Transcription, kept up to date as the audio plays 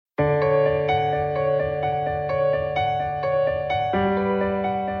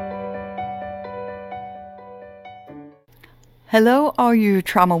Hello, all you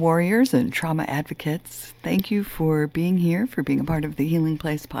trauma warriors and trauma advocates. Thank you for being here, for being a part of the Healing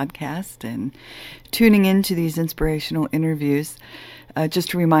Place podcast and tuning into these inspirational interviews.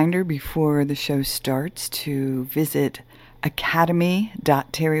 Just a reminder before the show starts to visit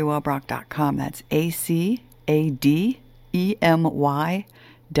academy.terrywellbrock.com. That's ACADEMY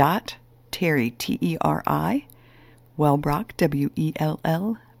dot Terry, TERI,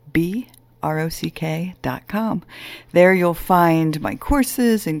 Wellbrock, WELLBROCK.com. There you'll find my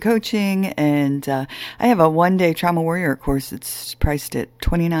courses and coaching, and I have a one-day Trauma Warrior course. It's priced at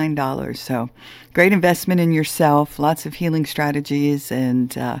 $29, so great investment in yourself, lots of healing strategies,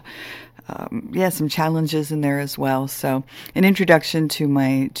 and some challenges in there as well. So an introduction to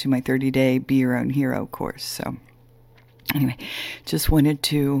my 30-day Be Your Own Hero course. So anyway, just wanted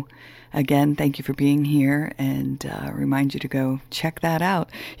to again, thank you for being here and remind you to go check that out.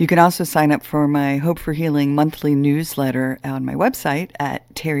 You can also sign up for my Hope for Healing monthly newsletter on my website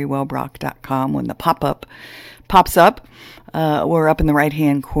at terrywellbrock.com. When the pop-up pops up, or up in the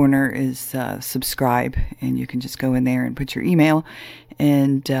right-hand corner is subscribe, and you can just go in there and put your email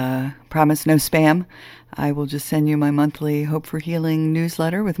and promise no spam. I will just send you my monthly Hope for Healing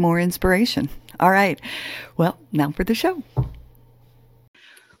newsletter with more inspiration. All right. Well, now for the show.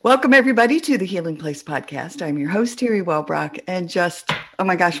 Welcome, everybody, to the Healing Place podcast. I'm your host, Terry Wellbrock, and just, oh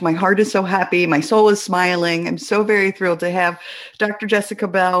my gosh, my heart is so happy. My soul is smiling. I'm so very thrilled to have Dr. Jessica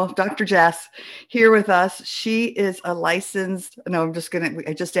Bell, Dr. Jess, here with us. She is a licensed,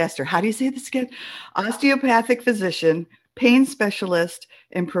 I just asked her, how do you say this again? Osteopathic physician, pain specialist,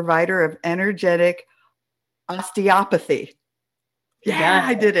 and provider of energetic osteopathy. Yeah,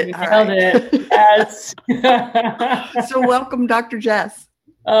 I did it. You nailed it. Yes. So welcome, Dr. Jess.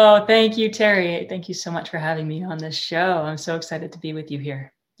 Oh, thank you, Terry. Thank you so much for having me on this show. I'm so excited to be with you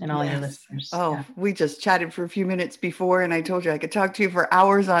here and all your listeners. Oh, we just chatted for a few minutes before, and I told you I could talk to you for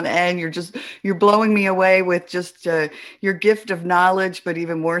hours on end. You're blowing me away with just your gift of knowledge, but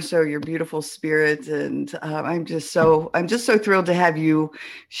even more so your beautiful spirit. And I'm just so thrilled to have you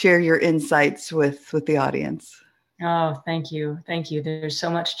share your insights with the audience. Oh, thank you. Thank you. There's so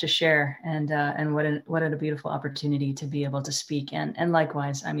much to share, and what a beautiful opportunity to be able to speak. And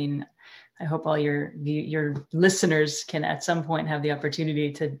likewise, I mean, I hope all your listeners can at some point have the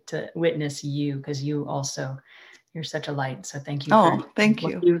opportunity to witness you, because you're such a light. So thank you. Thank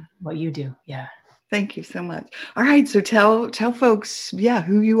you. What you do. Yeah. Thank you so much. All right. So tell folks,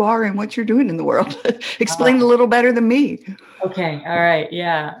 who you are and what you're doing in the world. Explain a little better than me. Okay. All right.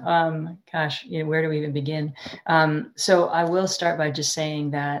 Yeah. Gosh, where do we even begin? So I will start by just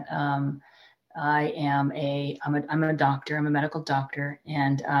saying that I'm a doctor. I'm a medical doctor,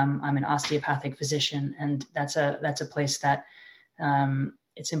 and I'm an osteopathic physician. And that's a place that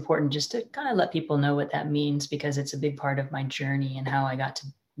it's important just to kind of let people know what that means, because it's a big part of my journey and how I got to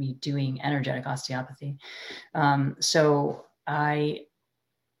be doing energetic osteopathy. My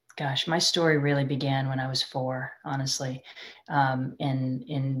story really began when I was 4, honestly,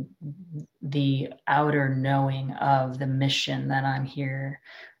 in the outer knowing of the mission that I'm here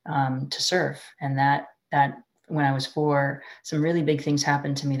to serve. And that when I was 4, some really big things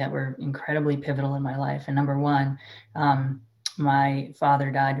happened to me that were incredibly pivotal in my life. And number one, my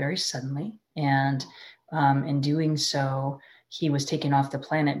father died very suddenly. And in doing so, he was taken off the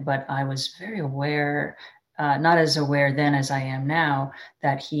planet, but I was very aware, not as aware then as I am now,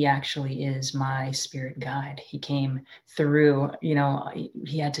 that he actually is my spirit guide. He came through,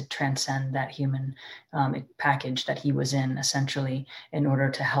 he had to transcend that human package that he was in, essentially, in order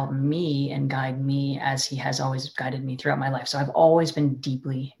to help me and guide me as he has always guided me throughout my life. So I've always been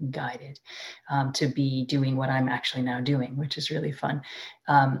deeply guided to be doing what I'm actually now doing, which is really fun.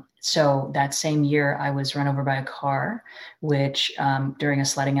 So that same year, I was run over by a car, which during a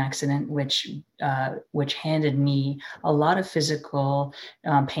sledding accident, which handed me a lot of physical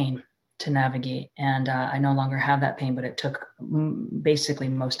pain to navigate. And I no longer have that pain, but it took basically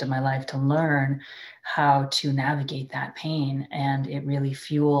most of my life to learn how to navigate that pain. And it really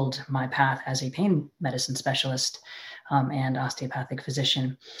fueled my path as a pain medicine specialist and osteopathic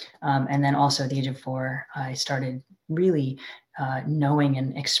physician. And then also at the age of 4, I started really knowing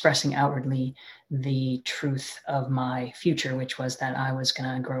and expressing outwardly the truth of my future, which was that I was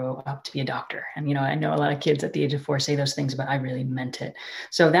going to grow up to be a doctor. And, I know a lot of kids at the age of 4 say those things, but I really meant it.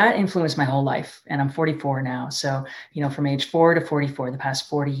 So that influenced my whole life. And I'm 44 now. So, from age 4 to 44, the past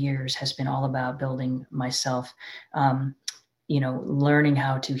 40 years has been all about building myself learning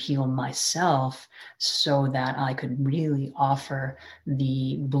how to heal myself so that I could really offer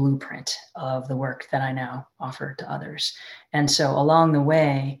the blueprint of the work that I now offer to others. And so along the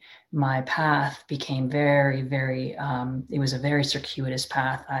way, my path became very, very, it was a very circuitous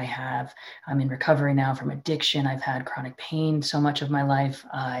path. I'm in recovery now from addiction. I've had chronic pain so much of my life.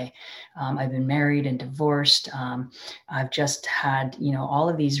 I've been married and divorced. I've just had, all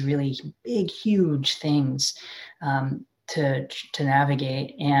of these really big, huge things to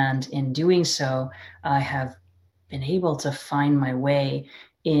navigate. And in doing so, I have been able to find my way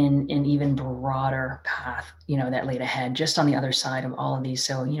in an even broader path, that laid ahead just on the other side of all of these.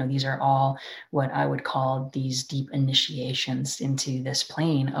 So, these are all what I would call these deep initiations into this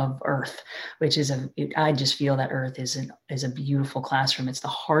plane of Earth, which is I just feel that Earth is a beautiful classroom. It's the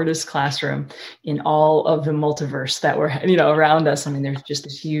hardest classroom in all of the multiverse that we're, around us. I mean, there's just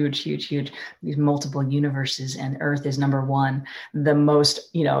this huge, these multiple universes, and Earth is number one, the most,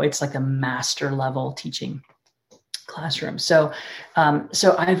 it's like the master level teaching classroom. So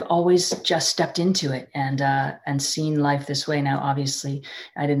I've always just stepped into it and seen life this way. Now, obviously,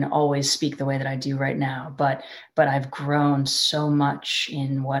 I didn't always speak the way that I do right now, but I've grown so much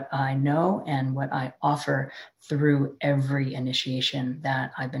in what I know and what I offer through every initiation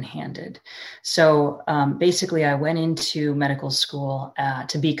that I've been handed. So basically, I went into medical school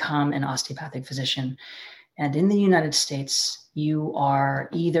to become an osteopathic physician. And in the United States, you are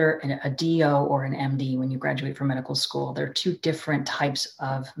either a DO or an MD when you graduate from medical school. There are two different types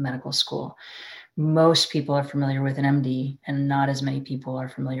of medical school. Most people are familiar with an MD, and not as many people are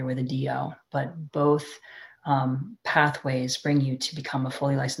familiar with a DO, but both pathways bring you to become a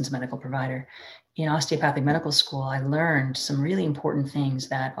fully licensed medical provider. In osteopathic medical school, I learned some really important things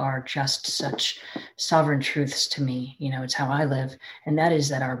that are just such sovereign truths to me. It's how I live. And that is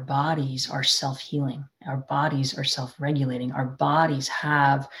that our bodies are self-healing. Our bodies are self-regulating. Our bodies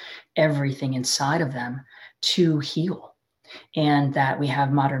have everything inside of them to heal. And that we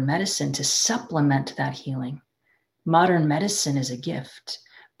have modern medicine to supplement that healing. Modern medicine is a gift,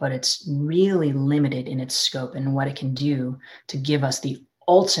 but it's really limited in its scope and what it can do to give us the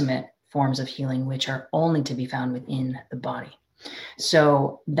ultimate forms of healing, which are only to be found within the body.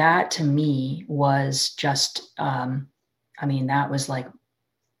 So that to me was just, that was like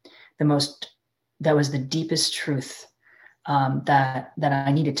that was the deepest truth that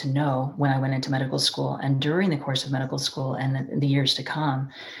I needed to know when I went into medical school. And during the course of medical school and the years to come,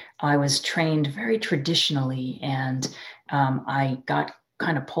 I was trained very traditionally, and I got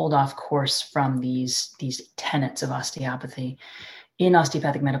kind of pulled off course from these tenets of osteopathy. In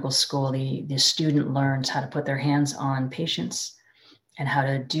osteopathic medical school, the student learns how to put their hands on patients and how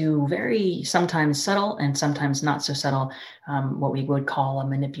to do very sometimes subtle and sometimes not so subtle, what we would call a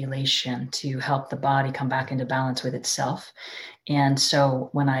manipulation to help the body come back into balance with itself. And so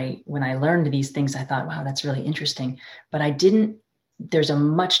when I learned these things, I thought, wow, that's really interesting. But there's a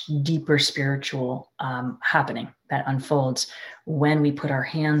much deeper spiritual happening that unfolds when we put our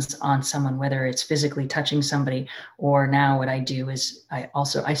hands on someone, whether it's physically touching somebody, or now what I do is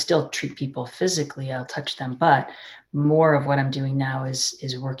I still treat people physically. I'll touch them, but more of what I'm doing now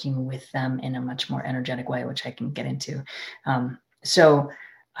is working with them in a much more energetic way, which I can get into. So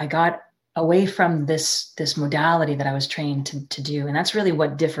I got away from this modality that I was trained to do. And that's really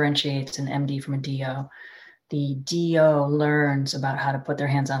what differentiates an MD from a DO. The DO learns about how to put their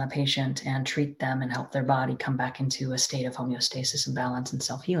hands on a patient and treat them and help their body come back into a state of homeostasis and balance and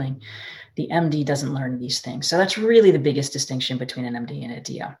self-healing. The MD doesn't learn these things. So that's really the biggest distinction between an MD and a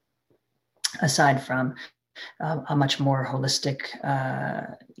DO, aside from a much more holistic,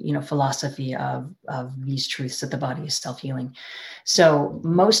 philosophy of these truths that the body is self-healing. So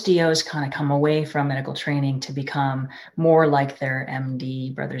most DOs kind of come away from medical training to become more like their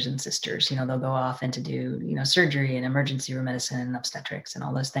MD brothers and sisters. They'll go off and to do, surgery and emergency room medicine and obstetrics and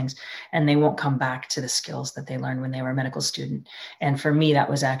all those things. And they won't come back to the skills that they learned when they were a medical student. And for me, that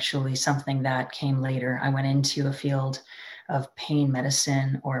was actually something that came later. I went into a field of pain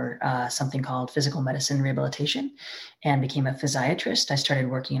medicine, or something called physical medicine rehabilitation, and became a physiatrist. I started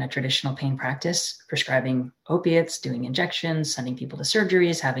working in a traditional pain practice, prescribing opiates, doing injections, sending people to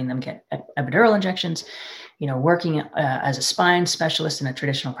surgeries, having them get epidural injections, working as a spine specialist in a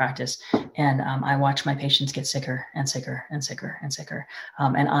traditional practice. And I watched my patients get sicker and sicker and sicker and sicker.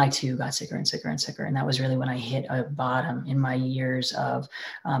 And I too got sicker and sicker and sicker. And that was really when I hit a bottom in my years of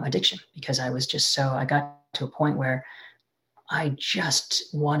addiction, because I got to a point where I just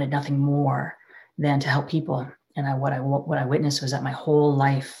wanted nothing more than to help people. And what I witnessed was that my whole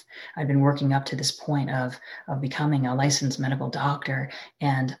life I'd been working up to this point of becoming a licensed medical doctor,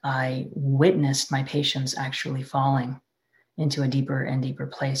 and I witnessed my patients actually falling into a deeper and deeper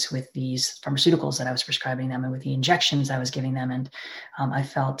place with these pharmaceuticals that I was prescribing them and with the injections I was giving them. And I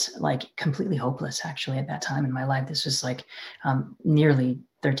felt like completely hopeless actually at that time in my life. This was like nearly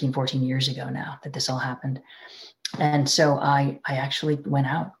 13, 14 years ago now that this all happened. And so I actually went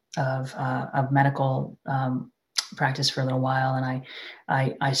out of medical practice for a little while, and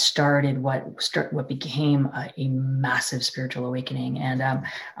I started what became a massive spiritual awakening. And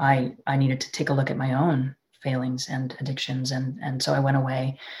I needed to take a look at my own failings and addictions, and so I went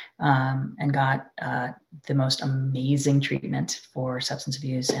away and got the most amazing treatment for substance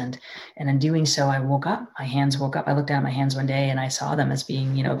abuse. And in doing so, I woke up. My hands woke up. I looked down at my hands one day and I saw them as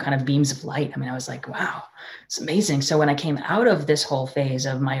being, kind of beams of light. I mean, I was like, wow, it's amazing. So when I came out of this whole phase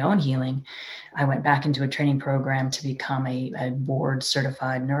of my own healing, I went back into a training program to become a board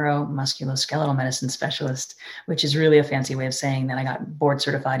certified neuromusculoskeletal medicine specialist, which is really a fancy way of saying that I got board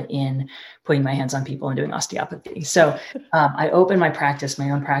certified in putting my hands on people and doing osteopathy. So I opened my own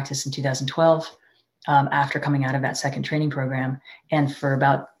practice in 2012 after coming out of that second training program. And for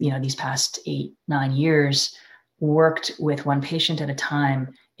about, these past 8-9 years, worked with one patient at a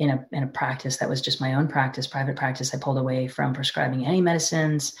time in a practice that was just my own practice, private practice. I pulled away from prescribing any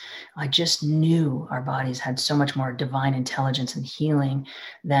medicines. I just knew our bodies had so much more divine intelligence and healing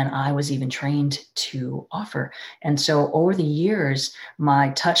than I was even trained to offer. And so over the years, my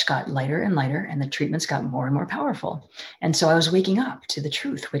touch got lighter and lighter, and the treatments got more and more powerful. And so I was waking up to the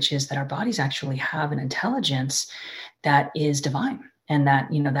truth, which is that our bodies actually have an intelligence that is divine. And that,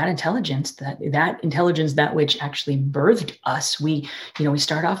 that intelligence, that which actually birthed us, we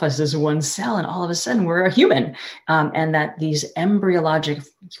start off as this one cell, and all of a sudden we're a human. And that these embryologic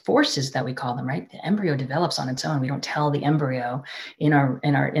forces that we call them, right? The embryo develops on its own. We don't tell the embryo in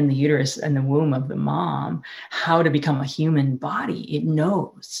the uterus and the womb of the mom how to become a human body. It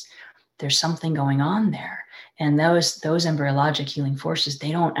knows there's something going on there. And those embryologic healing forces,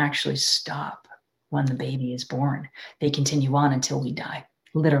 they don't actually stop when the baby is born. They continue on until we die,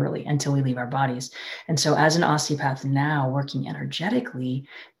 literally until we leave our bodies. And so as an osteopath now working energetically,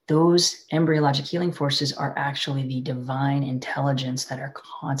 those embryologic healing forces are actually the divine intelligence that are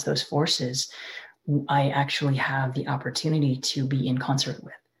those forces I actually have the opportunity to be in concert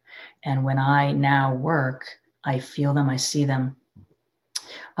with. And when I now work, I feel them, I see them.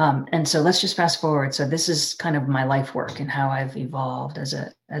 And so let's just fast forward. So this is kind of my life work and how I've evolved as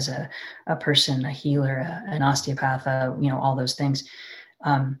a person, a healer, an osteopath, all those things.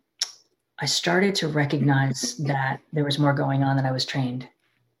 I started to recognize that there was more going on than I was trained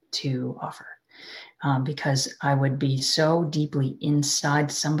to offer. Because I would be so deeply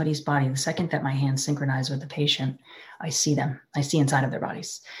inside somebody's body. The second that my hands synchronize with the patient, I see them. I see inside of their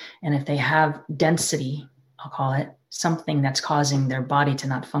bodies. And if they have density, I'll call it, something that's causing their body to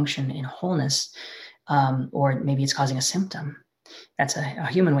not function in wholeness, or maybe it's causing a symptom. That's a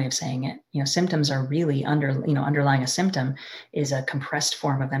human way of saying it. Symptoms are really underlying a symptom is a compressed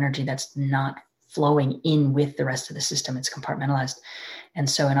form of energy that's not flowing in with the rest of the system. It's compartmentalized. And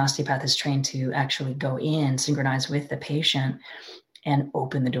so an osteopath is trained to actually go in, synchronize with the patient, and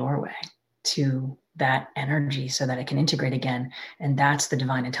open the doorway to that energy so that it can integrate again. And that's the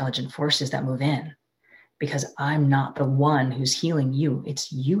divine intelligent forces that move in. Because I'm not the one who's healing you.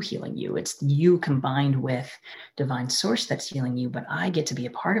 It's you healing you. It's you combined with divine source that's healing you. But I get to be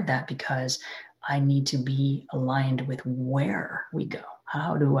a part of that because I need to be aligned with where we go.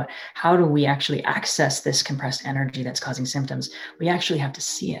 How do we actually access this compressed energy that's causing symptoms? We actually have to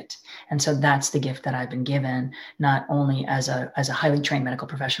see it. And so that's the gift that I've been given, not only as a highly trained medical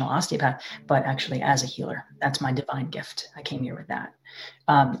professional osteopath, but actually as a healer. That's my divine gift. I came here with that.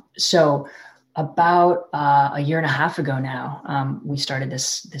 So about a year and a half ago now, we started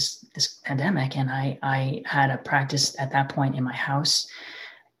this pandemic, and I had a practice at that point in my house,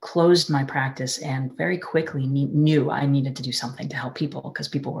 closed my practice, and very quickly knew I needed to do something to help people because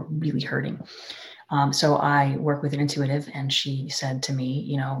people were really hurting. So I work with an intuitive, and she said to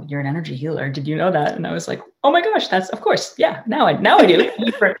me, you're an energy healer. Did you know that? And I was like, oh my gosh, that's of course. Yeah, now I do.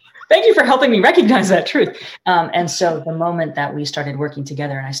 Thank you for helping me recognize that truth. And so the moment that we started working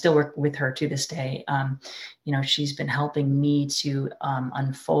together, and I still work with her to this day, she's been helping me to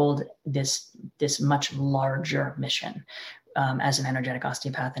unfold this much larger mission as an energetic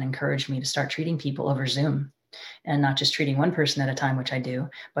osteopath, and encouraged me to start treating people over Zoom. And not just treating one person at a time, which I do,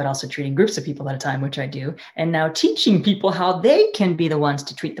 but also treating groups of people at a time, which I do. And now teaching people how they can be the ones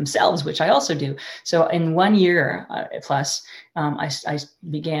to treat themselves, which I also do. So in 1 year plus, I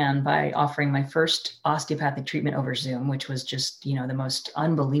began by offering my first osteopathic treatment over Zoom, which was just, the most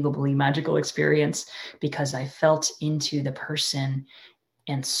unbelievably magical experience because I felt into the person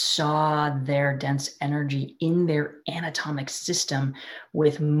and saw their dense energy in their anatomic system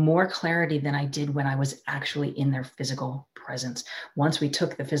with more clarity than I did when I was actually in their physical presence. Once we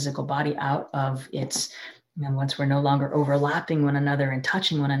took the physical body out of its, and once we're no longer overlapping one another and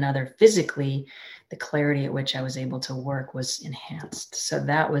touching one another physically, the clarity at which I was able to work was enhanced. So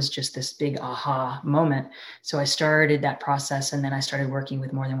that was just this big aha moment. So I started that process, and then I started working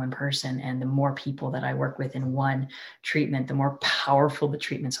with more than one person. And the more people that I work with in one treatment, the more powerful the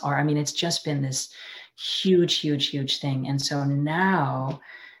treatments are. I mean, it's just been this huge, huge, huge thing. And so now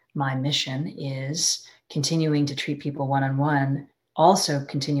my mission is continuing to treat people one-on-one, also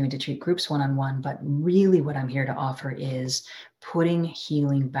continuing to treat groups one-on-one, but really what I'm here to offer is putting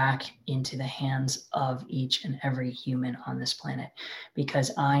healing back into the hands of each and every human on this planet,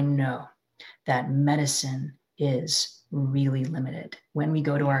 because I know that medicine is really limited. When we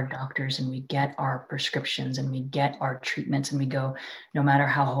go to our doctors and we get our prescriptions and we get our treatments and we go, no matter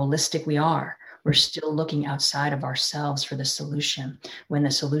how holistic we are, we're still looking outside of ourselves for the solution, when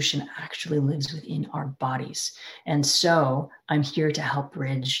the solution actually lives within our bodies. And so I'm here to help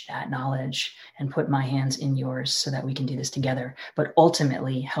bridge that knowledge and put my hands in yours so that we can do this together, but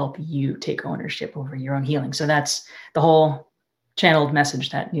ultimately help you take ownership over your own healing. So that's the whole channeled message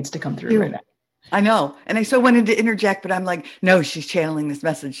that needs to come through right now. I know. And I so wanted to interject, but I'm like, no, she's channeling this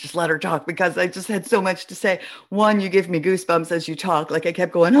message. Just let her talk, because I just had so much to say. One, you give me goosebumps as you talk. Like I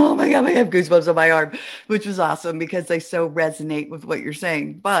kept going, oh my God, I have goosebumps on my arm, which was awesome because they so resonate with what you're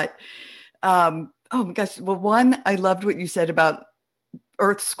saying. But oh my gosh. Well, one, I loved what you said about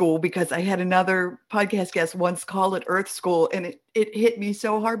Earth School, because I had another podcast guest once call it Earth School, and it hit me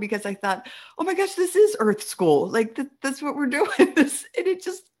so hard because I thought, oh my gosh, this is Earth School. Like that's what we're doing. This, and it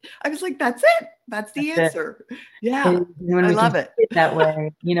just, I was like, that's it. That's the answer. Yeah. When I we love can it. see it that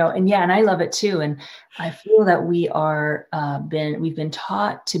way, and yeah, and I love it too. And I feel that we've been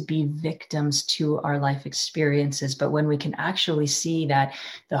taught to be victims to our life experiences. But when we can actually see that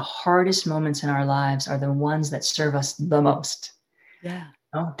the hardest moments in our lives are the ones that serve us the most. Yeah.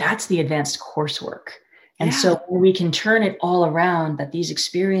 Oh, that's the advanced coursework. And Yeah. so we can turn it all around, that these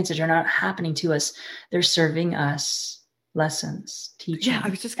experiences are not happening to us. They're serving us lessons, teaching. Yeah. I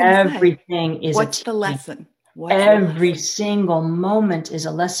was just going to say, everything is what's a the teaching. lesson? What's Every the lesson? single moment is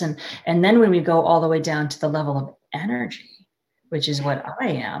a lesson. And then when we go all the way down to the level of energy, which is what I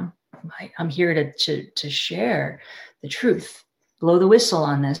am, I'm here to share the truth, blow the whistle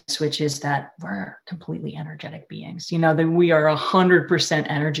on this, which is that we're completely energetic beings. That we are 100%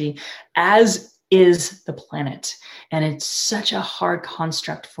 energy, as is the planet. And it's such a hard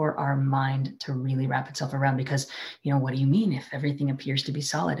construct for our mind to really wrap itself around, because, what do you mean if everything appears to be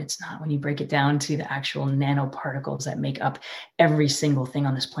solid? It's not. When you break it down to the actual nanoparticles that make up every single thing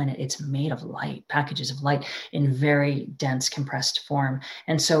on this planet, it's made of light, packages of light in very dense compressed form.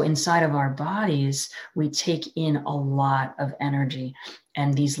 And so inside of our bodies, we take in a lot of energy.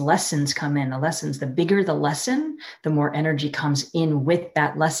 And these lessons come in. The bigger the lesson, the more energy comes in with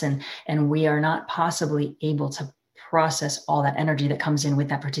that lesson. And we are not possibly able to process all that energy that comes in with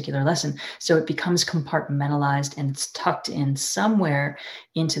that particular lesson. So it becomes compartmentalized and it's tucked in somewhere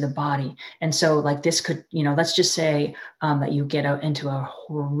into the body. And so like this could, let's just say that you get into a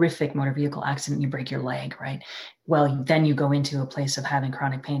horrific motor vehicle accident, you break your leg, right? Well, then you go into a place of having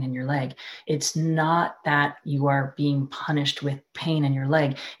chronic pain in your leg. It's not that you are being punished with pain in your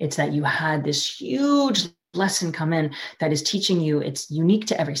leg. It's that you had this huge lesson come in that is teaching you. It's unique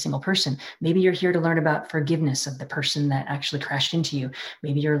to every single person. Maybe you're here to learn about forgiveness of the person that actually crashed into you.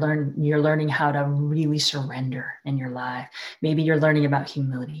 Maybe you're learning how to really surrender in your life. Maybe you're learning about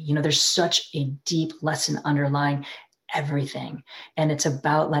humility. There's such a deep lesson underlying everything. And it's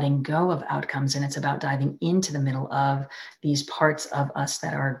about letting go of outcomes, and it's about diving into the middle of these parts of us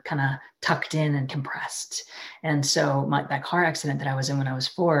that are kind of tucked in and compressed. And so that car accident that I was in when I was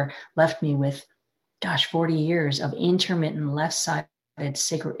 4 left me with 40 years of intermittent left-sided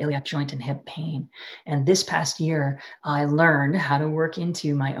sacroiliac joint and hip pain. And this past year, I learned how to work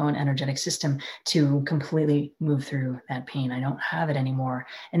into my own energetic system to completely move through that pain. I don't have it anymore.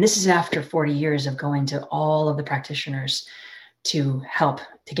 And this is after 40 years of going to all of the practitioners to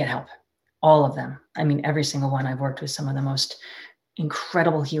get help. All of them. I mean, every single one. I've worked with some of the most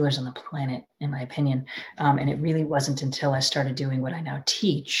incredible healers on the planet, in my opinion. And it really wasn't until I started doing what I now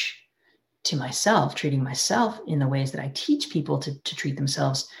teach to myself, treating myself in the ways that I teach people to treat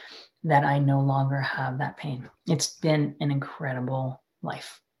themselves, that I no longer have that pain. It's been an incredible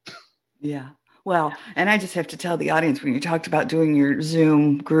life. Yeah. Well, and I just have to tell the audience, when you talked about doing your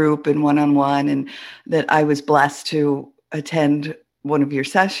Zoom group and one-on-one, and that I was blessed to attend one of your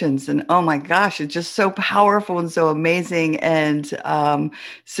sessions, and oh my gosh, it's just so powerful and so amazing, and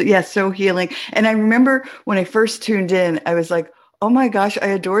so yeah, so healing. And I remember when I first tuned in, I was like, oh my gosh, I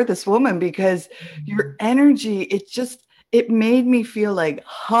adore this woman, because your energy, it made me feel like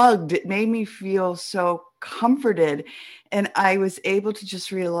hugged. It made me feel so comforted, and I was able to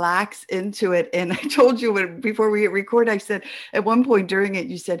just relax into it. And I told you before we hit record, I said at one point during it,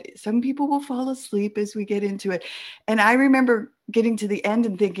 you said some people will fall asleep as we get into it. And I remember getting to the end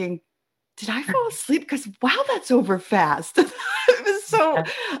and thinking, did I fall asleep? Because wow, that's over fast. It was so,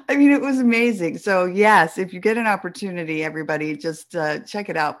 I mean, it was amazing. So yes, if you get an opportunity, everybody just check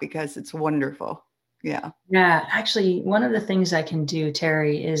it out, because it's wonderful. Yeah. Yeah, actually, one of the things I can do,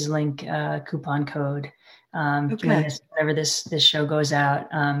 Terry, is link a coupon code Okay. whenever this show goes out.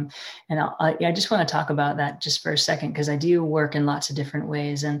 And I just want to talk about that just for a second, because I do work in lots of different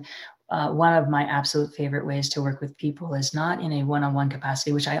ways. And one of my absolute favorite ways to work with people is not in a one-on-one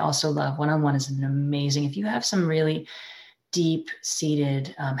capacity, which I also love. One-on-one is an amazing. If you have some really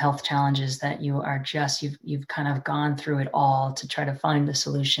deep-seated health challenges that you've kind of gone through it all to try to find the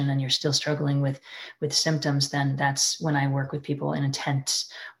solution, and you're still struggling with symptoms, then that's when I work with people in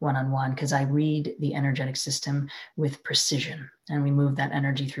intense one-on-one, because I read the energetic system with precision, and we move that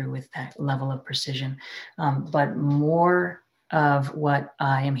energy through with that level of precision. But more of what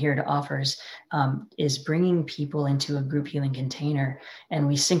I am here to offer is bringing people into a group healing container, and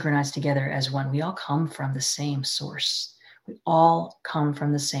we synchronize together as one. We all come from the same source. We all come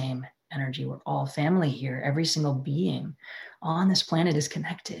from the same energy. We're all family here. Every single being on this planet is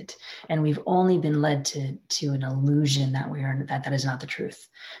connected, and we've only been led to an illusion that we are that is not the truth.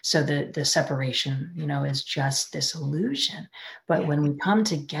 So the separation, is just this illusion. But when we come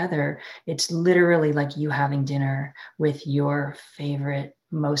together, it's literally like you having dinner with your favorite,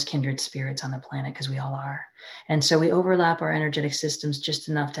 most kindred spirits on the planet, because we all are. And so we overlap our energetic systems just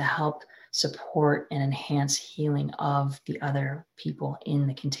enough to help support and enhance healing of the other people in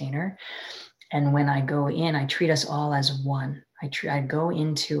the container. And when I go in, I treat us all as one. I go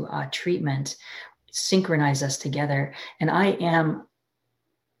into a treatment, synchronize us together, and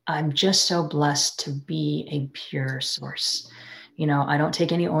I'm just so blessed to be a pure source. I don't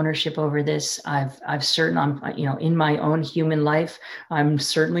take any ownership over this. I'm in my own human life, I'm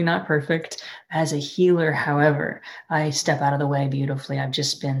certainly not perfect. As a healer, however, I step out of the way beautifully. I've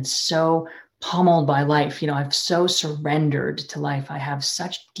just been so pummeled by life. I've so surrendered to life. I have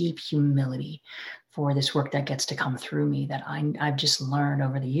such deep humility for this work that gets to come through me, that I've just learned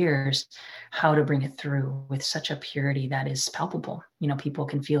over the years how to bring it through with such a purity that is palpable. People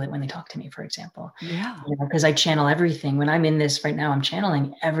can feel it when they talk to me, for example. Yeah. Because I channel everything. When I'm in this right now, I'm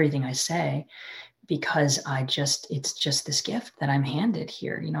channeling everything I say, because it's just this gift that I'm handed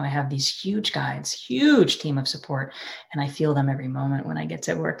here. I have these huge guides, huge team of support, and I feel them every moment when I get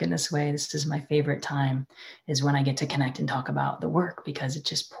to work in this way. This is my favorite time, is when I get to connect and talk about the work, because it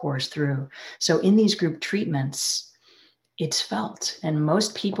just pours through. So in these group treatments, it's felt, and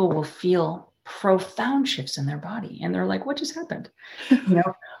most people will feel profound shifts in their body, and they're like, what just happened?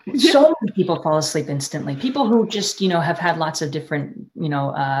 So many people fall asleep instantly. People who just, have had lots of different,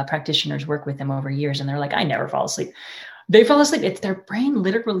 practitioners work with them over years, and they're like, I never fall asleep. They fall asleep. It's their brain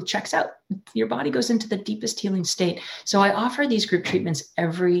literally checks out. Your body goes into the deepest healing state. So I offer these group treatments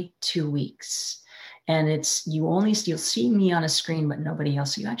every 2 weeks. And you'll see me on a screen, but nobody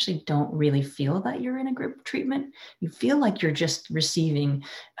else. So you actually don't really feel that you're in a group treatment. You feel like you're just receiving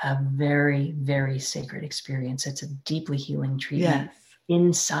a very, very sacred experience. It's a deeply healing treatment. Yes.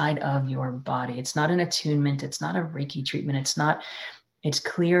 Inside of your body. It's not an attunement. It's not a Reiki treatment. It's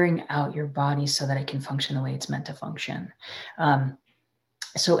clearing out your body so that it can function the way it's meant to function.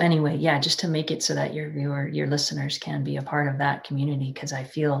 So anyway, just to make it so that your listeners can be a part of that community, because I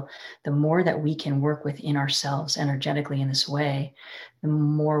feel the more that we can work within ourselves energetically in this way, the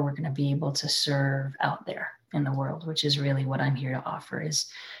more we're going to be able to serve out there in the world, which is really what I'm here to offer, is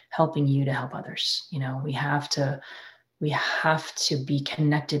helping you to help others. We have to be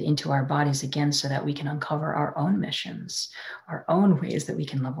connected into our bodies again, so that we can uncover our own missions, our own ways that we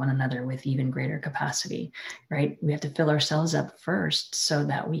can love one another with even greater capacity, right? We have to fill ourselves up first so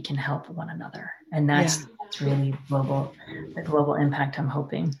that we can help one another. And that's really the global impact I'm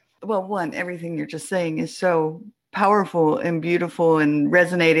hoping. Well, everything you're just saying is so powerful and beautiful and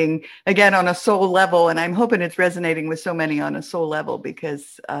resonating again on a soul level. And I'm hoping it's resonating with so many on a soul level,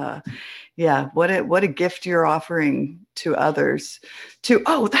 because what a gift you're offering to others.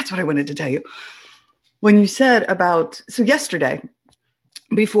 That's what I wanted to tell you. When you said so yesterday,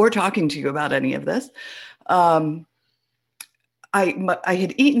 before talking to you about any of this, I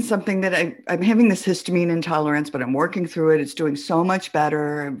had eaten something that I'm having this histamine intolerance, but I'm working through it. It's doing so much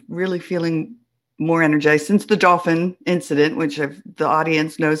better. I'm really feeling more energized since the dolphin incident, which the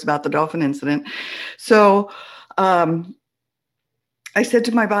audience knows about the dolphin incident. So I said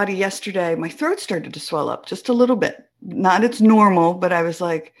to my body yesterday, my throat started to swell up just a little bit. Not its normal, but I was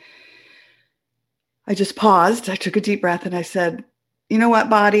like, I just paused. I took a deep breath and I said, you know what,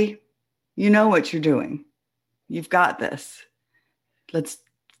 body? You know what you're doing. You've got this. Let's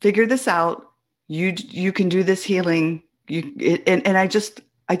figure this out. You can do this healing. And I just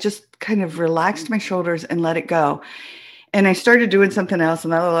kind of relaxed my shoulders and let it go. And I started doing something else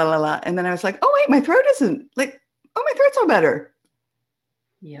and and then I was like, oh wait, my throat isn't like, oh, my throat's all better.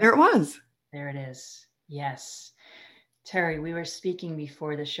 Yep. There it was. There it is. Yes. Terry, we were speaking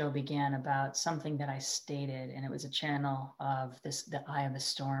before the show began about something that I stated, and it was a channel of the eye of the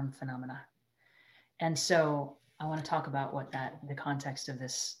storm phenomena. And so I want to talk about the context of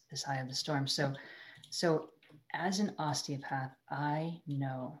this eye of the storm. So as an osteopath, I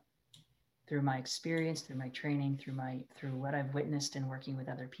know through my experience, through my training, through what I've witnessed in working with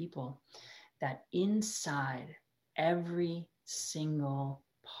other people, that inside every single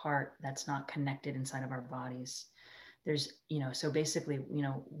part that's not connected inside of our bodies, there's, so basically,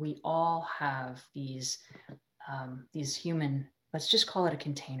 we all have these human, let's just call it a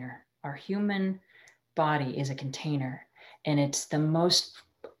container. Our human body is a container, and it's the most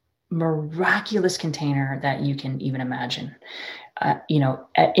miraculous container that you can even imagine.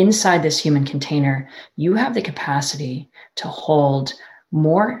 Inside this human container, you have the capacity to hold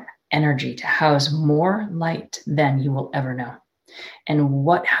more energy, to house more light than you will ever know. And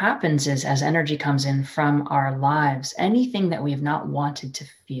what happens is, as energy comes in from our lives, anything that we have not wanted to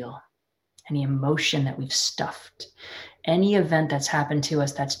feel, any emotion that we've stuffed, any event that's happened to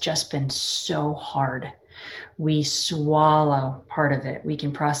us that's just been so hard, we swallow part of it. We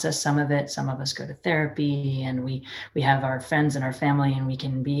can process some of it. Some of us go to therapy, and we have our friends and our family, and we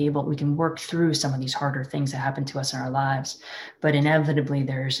can work through some of these harder things that happen to us in our lives. But inevitably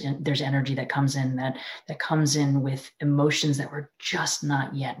there's energy that comes in that comes in with emotions that we're just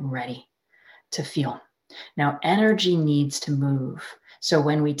not yet ready to feel. Now, energy needs to move. So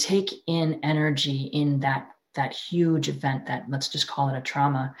when we take in energy in that huge event, that, let's just call it a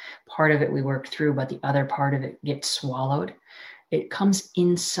trauma, part of it we work through, but the other part of it gets swallowed. It comes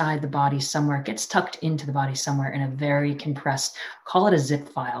inside the body somewhere. It gets tucked into the body somewhere in a very compressed, call it a zip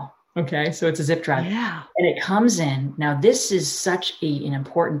file. Okay, so it's a zip drive. Yeah. And it comes in. Now, this is such an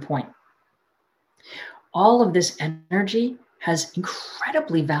important point. All of this energy has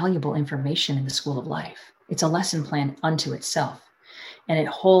incredibly valuable information in the school of life. It's a lesson plan unto itself. And it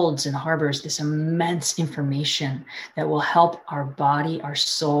holds and harbors this immense information that will help our body, our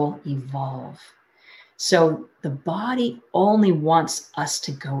soul evolve. So the body only wants us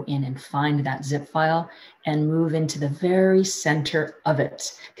to go in and find that zip file and move into the very center of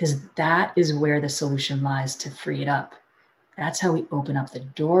it, because that is where the solution lies to free it up. That's how we open up the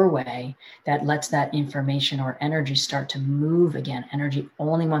doorway that lets that information or energy start to move again. Energy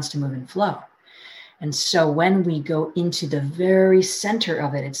only wants to move and flow. And so when we go into the very center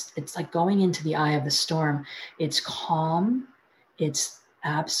of it, it's like going into the eye of the storm. It's calm. It's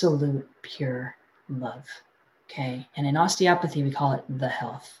absolute pure love. Okay. And in osteopathy, we call it the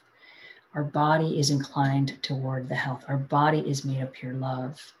health. Our body is inclined toward the health. Our body is made of pure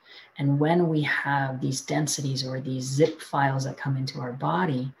love. And when we have these densities or these zip files that come into our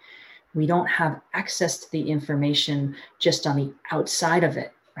body, we don't have access to the information just on the outside of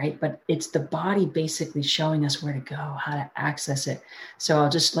it. Right? But it's the body basically showing us where to go, how to access it. So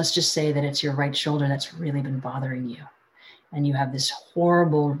let's just say that it's your right shoulder that's really been bothering you. And you have this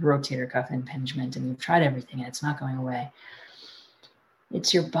horrible rotator cuff impingement, and you've tried everything and it's not going away.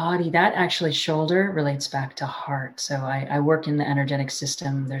 It's your body. That actually shoulder relates back to heart. So I work in the energetic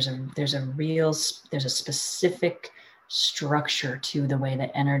system. There's a specific structure to the way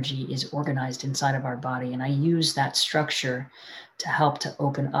that energy is organized inside of our body. And I use that structure to help to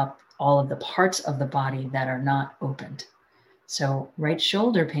open up all of the parts of the body that are not opened. So right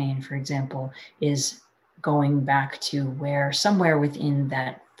shoulder pain, for example, is going back to somewhere within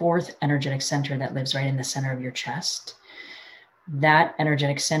that fourth energetic center that lives right in the center of your chest. That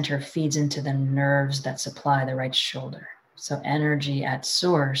energetic center feeds into the nerves that supply the right shoulder. So energy at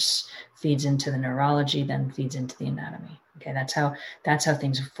source feeds into the neurology, then feeds into the anatomy. Okay, that's how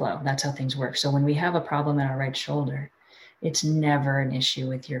things flow. That's how things work. So when we have a problem in our right shoulder, it's never an issue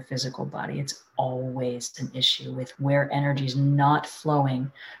with your physical body. It's always an issue with where energy is not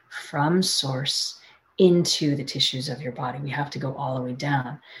flowing from source into the tissues of your body. We have to go all the way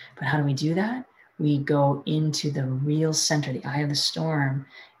down. But how do we do that? we go into the real center, the eye of the storm,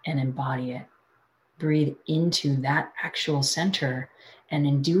 and embody it. Breathe into that actual center. And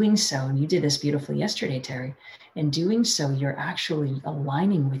in doing so, and you did this beautifully yesterday, Terry, in doing so, you're actually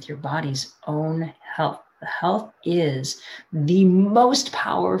aligning with your body's own health. The health is the most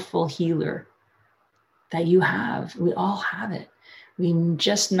powerful healer that you have. We all have it. We've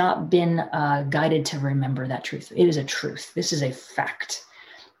just not been guided to remember that truth. It is a truth. This is a fact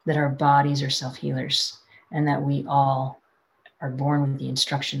that our bodies are self-healers, and that we all are born with the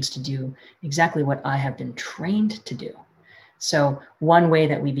instructions to do exactly what I have been trained to do. So one way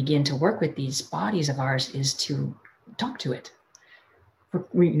that we begin to work with these bodies of ours is to talk to it.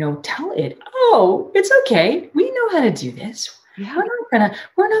 Tell it, oh, it's okay. We know how to do this. Yeah.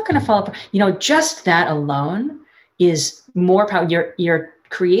 We're not gonna fall apart. Just that alone is more power. You're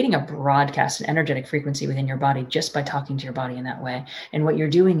creating a broadcast, an energetic frequency within your body just by talking to your body in that way. And what you're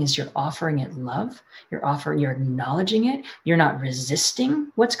doing is you're offering it love. You're acknowledging it. You're not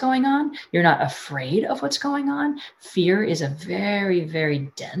resisting what's going on. You're not afraid of what's going on. Fear is a very, very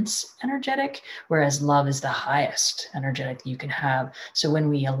dense energetic, whereas love is the highest energetic you can have. So when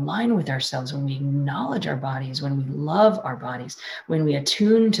we align with ourselves, when we acknowledge our bodies, when we love our bodies, when we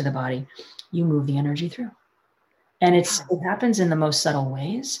attune to the body, you move the energy through. And it happens in the most subtle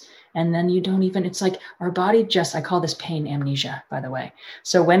ways. And then it's like our body I call this pain amnesia, by the way.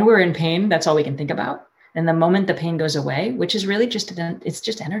 So when we're in pain, that's all we can think about. And the moment the pain goes away, which is really it's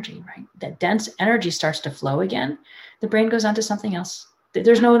just energy, right? That dense energy starts to flow again. The brain goes on to something else.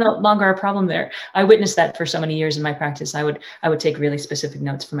 There's no longer a problem there. I witnessed that for so many years in my practice. I would take really specific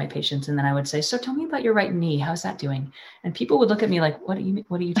notes for my patients. And then I would say, so tell me about your right knee. How's that doing? And people would look at me like, what are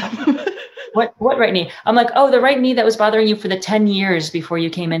you talking about? What right knee? I'm like, oh, the right knee that was bothering you for the 10 years before you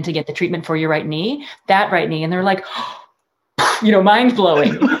came in to get the treatment for your right knee, that right knee. And they're like, mind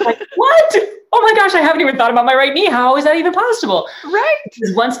blowing. Like, what? Oh my gosh, I haven't even thought about my right knee. How is that even possible? Right.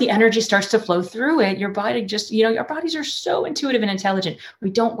 Because once the energy starts to flow through it, your body our bodies are so intuitive and intelligent. We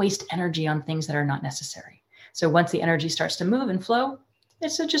don't waste energy on things that are not necessary. So once the energy starts to move and flow,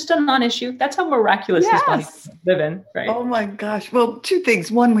 it's just a non-issue. That's how miraculous this body live in, right? Oh my gosh. Well, two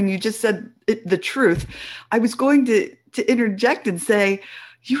things. One, when you just said the truth, I was going to interject and say,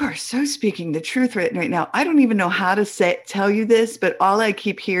 you are so speaking the truth right now. I don't even know how to tell you this, but all I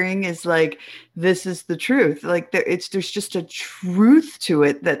keep hearing is like, this is the truth. Like there's just a truth to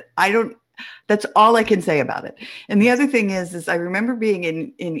it that that's all I can say about it. And the other thing is I remember being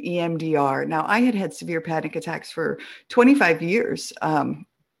in EMDR. Now I had severe panic attacks for 25 years, from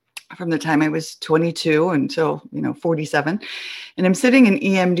the time I was 22 until, 47. And I'm sitting in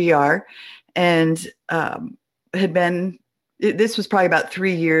EMDR and, this was probably about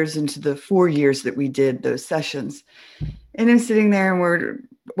 3 years into the 4 years that we did those sessions. And I'm sitting there and we're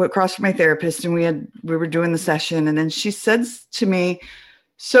across from my therapist and we were doing the session. And then she says to me,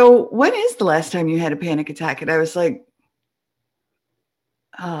 so when is the last time you had a panic attack? And I was like,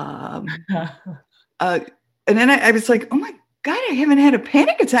 and then I was like, oh my God, I haven't had a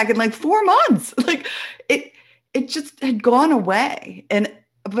panic attack in like 4 months. Like it just had gone away.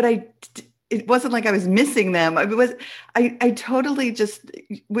 But it wasn't like I was missing them. I totally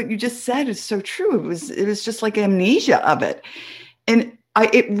what you just said is so true. It was just like amnesia of it. And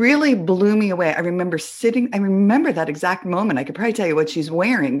it really blew me away. I remember that exact moment. I could probably tell you what she's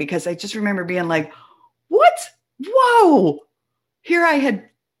wearing because I just remember being like, what? Whoa. Here I had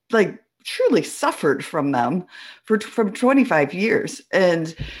like truly suffered from them from 25 years.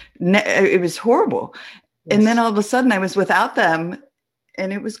 And it was horrible. Yes. And then all of a sudden I was without them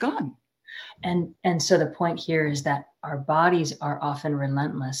and it was gone. And so the point here is that our bodies are often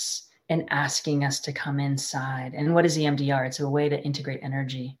relentless in asking us to come inside. And what is EMDR? It's a way to integrate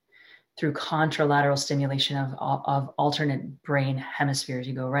energy through contralateral stimulation of alternate brain hemispheres.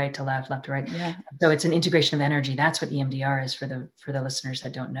 You go right to left, left to right. Yeah. So it's an integration of energy. That's what EMDR is for the listeners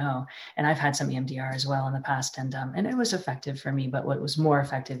that don't know. And I've had some EMDR as well in the past, and it was effective for me. But what was more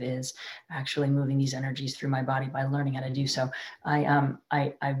effective is actually moving these energies through my body by learning how to do so.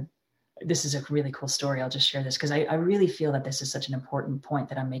 This is a really cool story. I'll just share this because I really feel that this is such an important point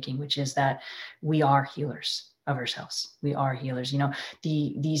that I'm making, which is that we are healers of ourselves. We are healers.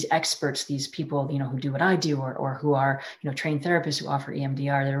 These experts, these people, who do what I do or who are, trained therapists who offer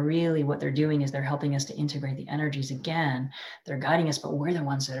EMDR, they're really, what they're doing is they're helping us to integrate the energies again. They're guiding us, but we're the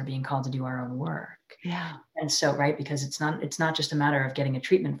ones that are being called to do our own work. Yeah. And so, right, because it's not just a matter of getting a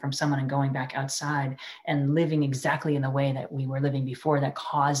treatment from someone and going back outside and living exactly in the way that we were living before that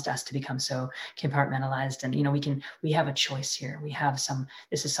caused us to become so compartmentalized. And, we have a choice here.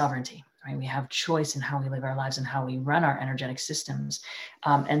 This is sovereignty. right? We have choice in how we live our lives and how we run our energetic systems.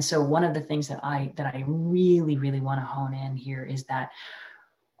 And so one of the things that I really, really want to hone in here is that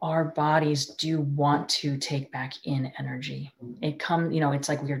our bodies do want to take back in energy. It comes, it's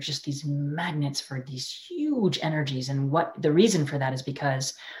like we are just these magnets for these huge energies. And what the reason for that is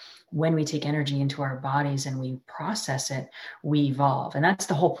because when we take energy into our bodies and we process it, we evolve. And that's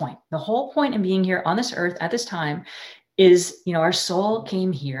the whole point. The whole point in being here on this earth at this time is, our soul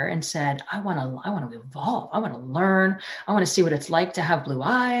came here and said, I want to evolve. I want to learn. I want to see what it's like to have blue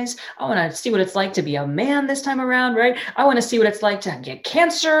eyes. I want to see what it's like to be a man this time around, right? I want to see what it's like to get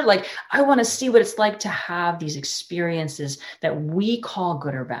cancer. Like, I want to see what it's like to have these experiences that we call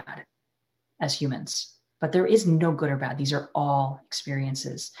good or bad as humans. But there is no good or bad. These are all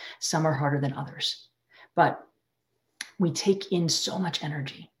experiences. Some are harder than others. But we take in so much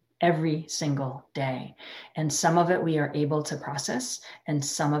energy every single day. And some of it we are able to process, and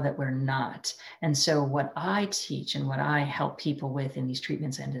some of it we're not. And so what I teach and what I help people with in these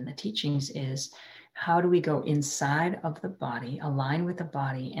treatments and in the teachings is, how do we go inside of the body, align with the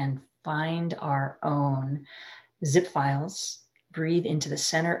body, and find our own zip files, breathe into the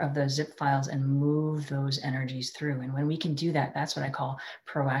center of those zip files and move those energies through. And when we can do that, that's what I call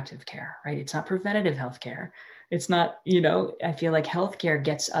proactive care, right? It's not preventative healthcare. It's not, I feel like healthcare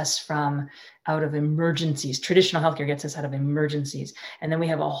gets us out of emergencies. Traditional healthcare gets us out of emergencies. And then we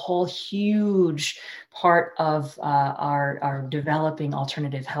have a whole huge part of our developing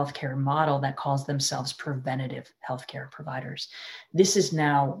alternative healthcare model that calls themselves preventative healthcare providers. This is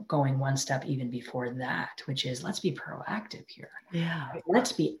now going one step even before that, which is, let's be proactive here. Yeah.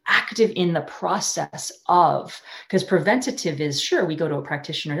 Let's be active in the process of, because preventative is, sure, we go to a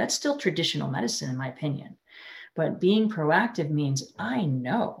practitioner. That's still traditional medicine, in my opinion. But being proactive means I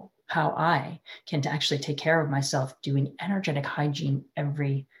know how I can actually take care of myself doing energetic hygiene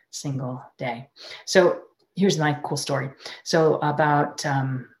every single day. So here's my cool story. So about,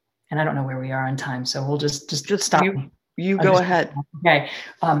 and I don't know where we are on time, so we'll just stop. You go ahead. Okay.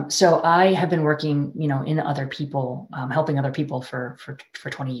 So I have been working, in other people, helping other people for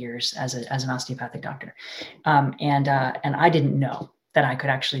 20 years as an osteopathic doctor. And I didn't know that I could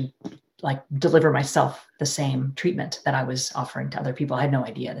actually deliver myself the same treatment that I was offering to other people. I had no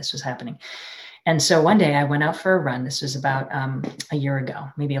idea this was happening. And so one day I went out for a run. This was about a year ago,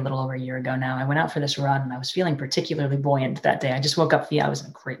 maybe a little over a year ago now. I went out for this run and I was feeling particularly buoyant that day. I just woke up, I was in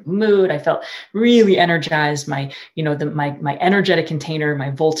a great mood. I felt really energized. My energetic container,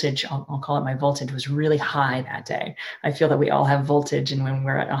 my voltage, I'll call it my voltage, was really high that day. I feel that we all have voltage. And when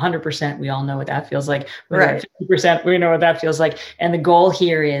we're at 100%, we all know what that feels like. We're at 50%, we know what that feels like. And the goal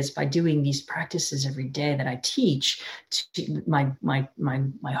here is, by doing these practices every day that I teach, my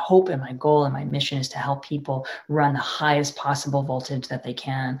hope and my goal and my mission is to help people run the highest possible voltage that they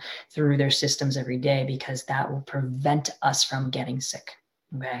can through their systems every day, because that will prevent us from getting sick.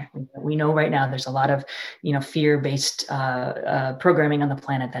 Okay. We know right now there's a lot of, fear-based programming on the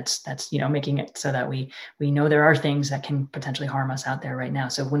planet that's making it so that we know there are things that can potentially harm us out there right now.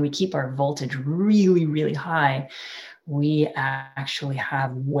 So when we keep our voltage really, really high, we actually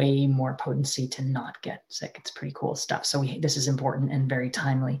have way more potency to not get sick. It's pretty cool stuff. So this is important and very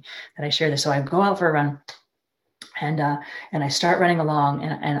timely that I share this. So I go out for a run. And I start running along,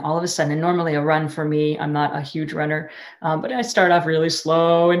 and all of a sudden, and normally a run for me, I'm not a huge runner, but I start off really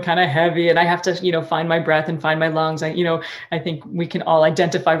slow and kind of heavy, and I have to, find my breath and find my lungs. I think we can all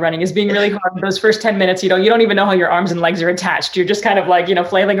identify running as being really hard. Those first 10 minutes, you don't even know how your arms and legs are attached. You're just kind of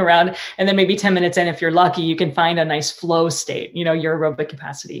flailing around, and then maybe 10 minutes in, if you're lucky, you can find a nice flow state, your aerobic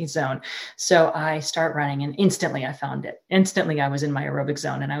capacity zone. So I start running, and instantly I found it. Instantly I was in my aerobic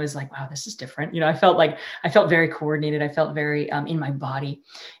zone, and I was like, wow, this is different. I felt very coordinated. I felt very in my body.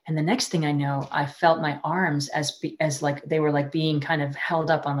 And the next thing I know, I felt my arms as like they were like being kind of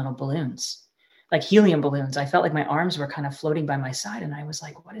held up on little balloons, like helium balloons. I felt like my arms were kind of floating by my side. And I was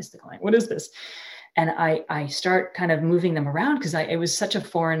like, what is this? And I start kind of moving them around because it was such a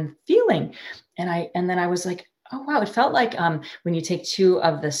foreign feeling. And then I was like, oh, wow. It felt like when you take two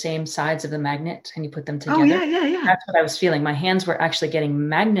of the same sides of the magnet and you put them together. Oh, yeah. That's what I was feeling. My hands were actually getting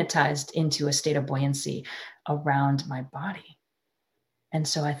magnetized into a state of buoyancy around my body. And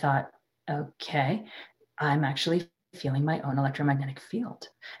so I thought, okay, I'm actually feeling my own electromagnetic field.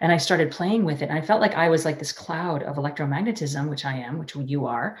 And I started playing with it. And I felt like I was like this cloud of electromagnetism, which I am, which you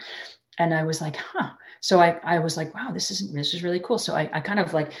are. And I was like, So I was like, wow, this is really cool. So I kind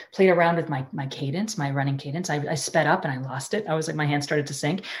of like played around with my cadence, my running cadence. I sped up and I lost it. I was like, my hand started to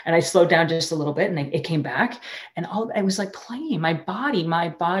sink, and I slowed down just a little bit, and it came back. And I was like playing my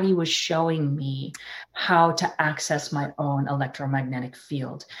body was showing me how to access my own electromagnetic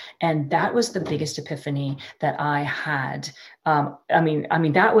field. And that was the biggest epiphany that I had.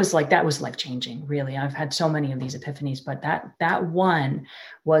 That was life changing, really. I've had so many of these epiphanies, but that one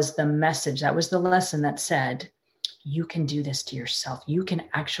was the message. That was the lesson that said, you can do this to yourself. You can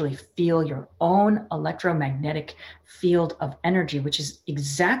actually feel your own electromagnetic field of energy, which is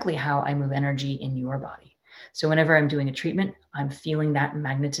exactly how I move energy in your body. So whenever I'm doing a treatment, I'm feeling that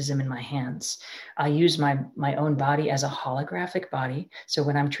magnetism in my hands. I use my own body as a holographic body. So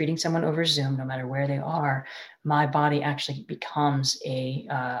when I'm treating someone over Zoom, no matter where they are, my body actually becomes a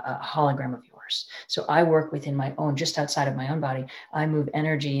hologram of yours. So I work within my own, just outside of my own body. I move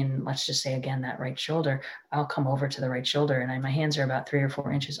energy, and let's just say again, that right shoulder, I'll come over to the right shoulder, and my hands are about 3 or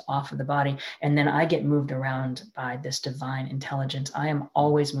 4 inches off of the body. And then I get moved around by this divine intelligence. I am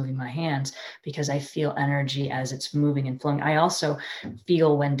always moving my hands because I feel energy as it's moving and flowing. I also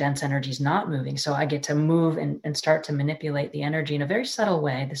feel when dense energy is not moving. So I get to move and start to manipulate the energy in a very subtle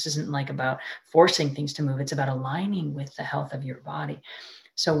way. This isn't like about forcing things to move. It's about aligning with the health of your body.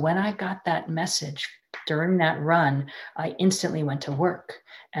 So when I got that message during that run, I instantly went to work,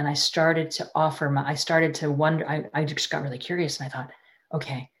 and I started to wonder, I just got really curious, and I thought,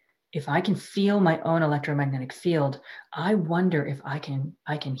 okay, if I can feel my own electromagnetic field, I wonder if I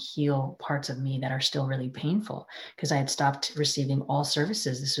can heal parts of me that are still really painful, because I had stopped receiving all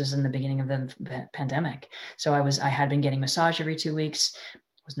services. This was in the beginning of the pandemic. So I had been getting massage every 2 weeks,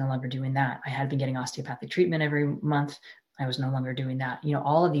 was no longer doing that. I had been getting osteopathic treatment every month. I was no longer doing that.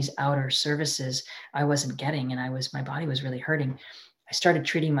 All of these outer services I wasn't getting, and my body was really hurting. I started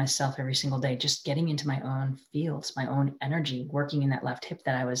treating myself every single day, just getting into my own fields, my own energy, working in that left hip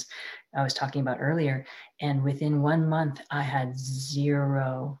that I was talking about earlier. And within 1 month, I had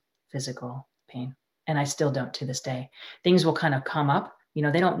 0 physical pain. And I still don't to this day. Things will kind of come up. They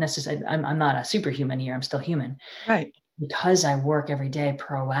don't necessarily, I'm not a superhuman here. I'm still human. Right. Because I work every day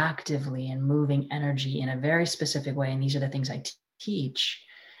proactively and moving energy in a very specific way, and these are the things I teach,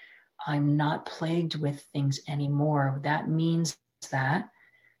 I'm not plagued with things anymore. That means that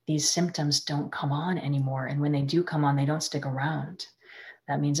these symptoms don't come on anymore. And when they do come on, they don't stick around.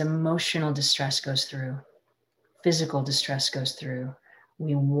 That means emotional distress goes through, physical distress goes through.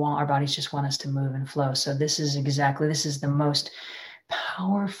 Our bodies just want us to move and flow. So this is the most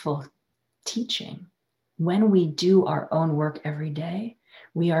powerful teaching. When we do our own work every day,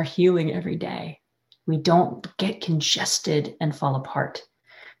 we are healing every day. We don't get congested and fall apart.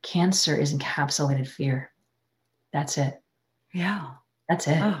 Cancer is encapsulated fear. That's it. Yeah. That's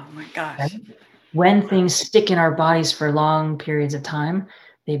it. Oh my gosh. Right? When things stick in our bodies for long periods of time,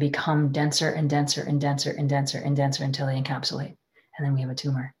 they become denser and denser and denser and denser and denser until they encapsulate. And then we have a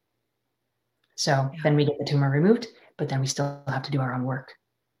tumor. So then we get the tumor removed, but then we still have to do our own work.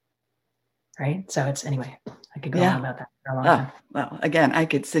 Right? So anyway, I could go on about that for a long time. Well, again, I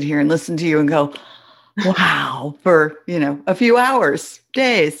could sit here and listen to you and go, wow, for, a few hours,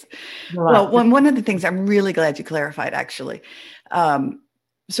 days. Well, one of the things I'm really glad you clarified, actually.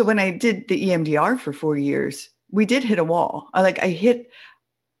 So when I did the EMDR for 4 years, we did hit a wall. I hit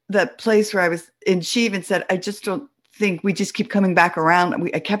the place where I was, and she even said, I just don't think, we just keep coming back around.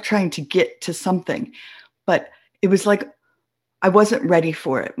 I kept trying to get to something, but it was like, I wasn't ready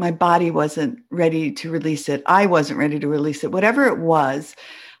for it. My body wasn't ready to release it. I wasn't ready to release it. Whatever it was,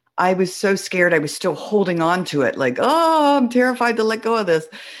 I was so scared. I was still holding on to it. Like, oh, I'm terrified to let go of this.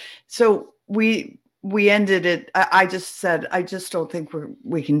 So we ended it. I just said, I just don't think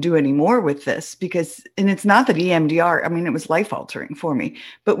we can do any more with this, because, and it's not that EMDR, it was life altering for me,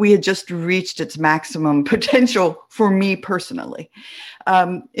 but we had just reached its maximum potential for me personally.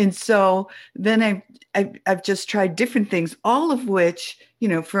 And so then I've just tried different things, all of which,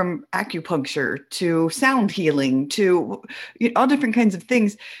 from acupuncture to sound healing to all different kinds of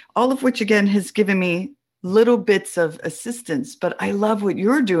things, all of which, again, has given me little bits of assistance. But I love what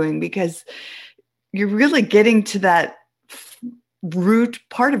you're doing, because you're really getting to that root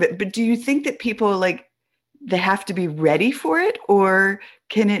part of it. But do you think that people they have to be ready for it, or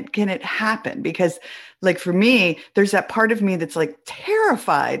can it happen? Because for me, there's that part of me that's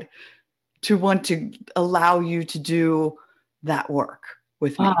terrified to want to allow you to do that work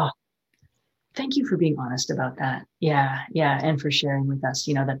with me. Thank you for being honest about that. Yeah. And for sharing with us,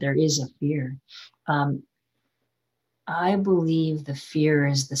 that there is a fear. I believe the fear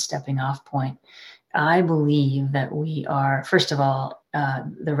is the stepping off point. I believe that we are, first of all,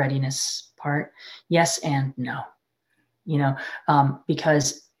 the readiness part. Yes and no,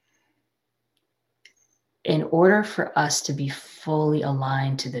 because in order for us to be fully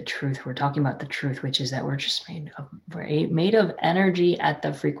aligned to the truth, we're talking about the truth, which is that we're just made of energy at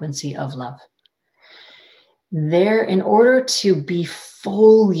the frequency of love. In order to be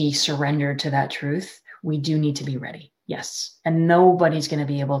fully surrendered to that truth, we do need to be ready. Yes. And nobody's going to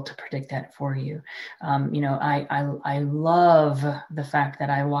be able to predict that for you. I love the fact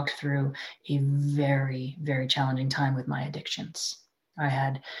that I walked through a very, very challenging time with my addictions.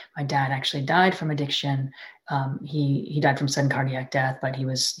 My dad actually died from addiction. He died from sudden cardiac death, but he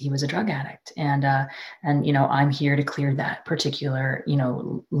was a drug addict. And I'm here to clear that particular,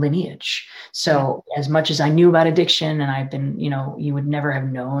 lineage. So as much as I knew about addiction, and I've been, you would never have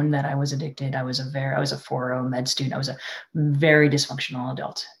known that I was addicted. I was a 4.0 med student. I was a very dysfunctional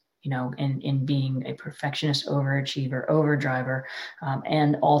adult, in being a perfectionist, overachiever, overdriver,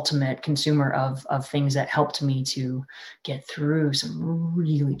 and ultimate consumer of things that helped me to get through some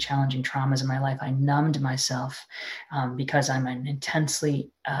really challenging traumas in my life. I numbed myself because I'm an intensely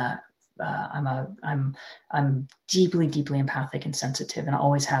I'm deeply, deeply empathic and sensitive, and I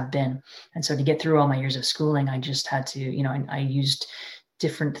always have been. And so to get through all my years of schooling, I just had to, I used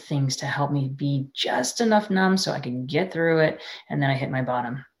different things to help me be just enough numb so I could get through it. And then I hit my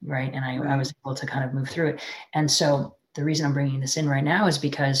bottom, right? And I was able to kind of move through it. And so the reason I'm bringing this in right now is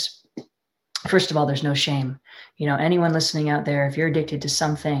because, first of all, there's no shame. Anyone listening out there, if you're addicted to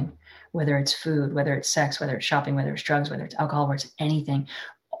something, whether it's food, whether it's sex, whether it's shopping, whether it's drugs, whether it's alcohol, whether it's anything,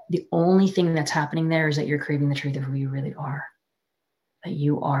 the only thing that's happening there is that you're craving the truth of who you really are. That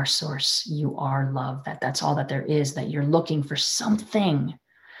you are source, you are love, that's all that there is, that you're looking for something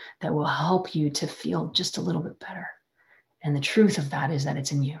that will help you to feel just a little bit better. And the truth of that is that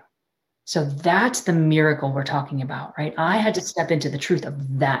it's in you. So that's the miracle we're talking about, right? I had to step into the truth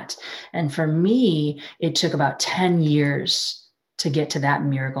of that. And for me, it took about 10 years to get to that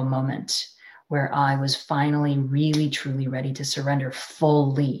miracle moment where I was finally really, truly ready to surrender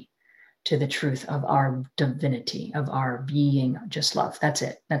fully to the truth of our divinity, of our being just love. That's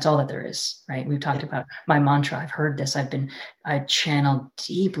it. That's all that there is, right? We've talked about my mantra. I've heard this. I channeled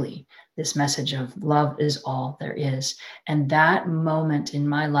deeply this message of love is all there is. And that moment in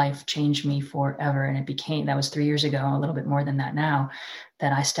my life changed me forever. And that was 3 years ago, a little bit more than that now,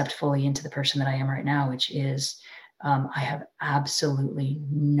 that I stepped fully into the person that I am right now, which is, I have absolutely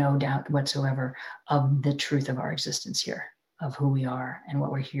no doubt whatsoever of the truth of our existence here, of who we are and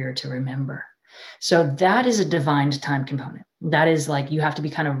what we're here to remember. So that is a divine time component. That is like, you have to be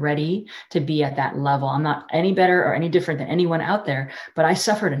kind of ready to be at that level. I'm not any better or any different than anyone out there, but I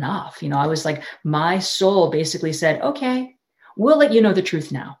suffered enough. I was like, my soul basically said, okay, we'll let you know the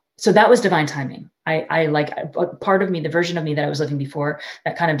truth now. So that was divine timing. I like part of me, the version of me that I was living before,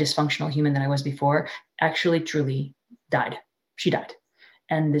 that kind of dysfunctional human that I was before, actually truly died. She died.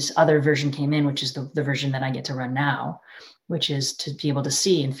 And this other version came in, which is the version that I get to run now, which is to be able to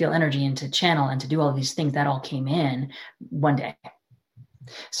see and feel energy and to channel and to do all these things. That all came in one day.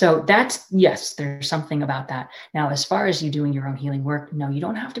 So yes, there's something about that. Now, as far as you doing your own healing work, no, you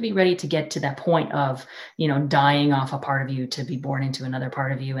don't have to be ready to get to that point of, dying off a part of you to be born into another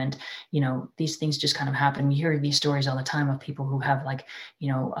part of you. And, these things just kind of happen. We hear these stories all the time of people who have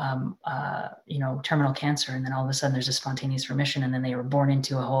terminal cancer, and then all of a sudden there's a spontaneous remission, and then they were born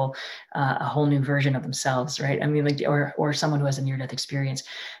into a whole new version of themselves, right? I mean, or someone who has a near-death experience.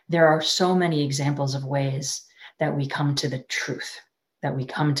 There are so many examples of ways that we come to the truth, that we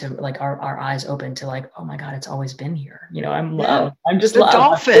come to our eyes open to oh my God, it's always been here. I'm love. I'm just the love.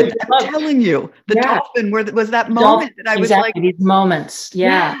 Dolphin. I'm telling you, dolphin, where was that moment that I was these moments.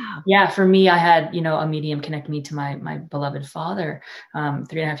 Yeah. For me, I had, a medium connect me to my beloved father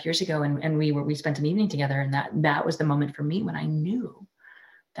 3.5 years ago. And we spent an evening together. And that was the moment for me when I knew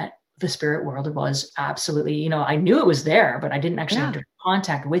that the spirit world was absolutely, I knew it was there, but I didn't actually have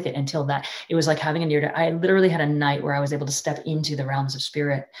contact with it until that. It was like having a near-death. I literally had a night where I was able to step into the realms of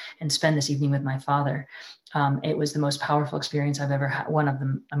spirit and spend this evening with my father. It was the most powerful experience I've ever had. One of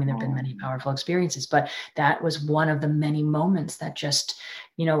them, I mean, there've been many powerful experiences, but that was one of the many moments that just,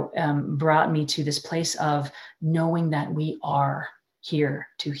 brought me to this place of knowing that we are here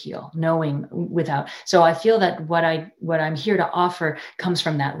to heal, knowing without. So I feel that what I'm here to offer comes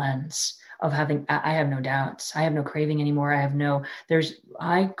from that lens of I have no doubts. I have no craving anymore.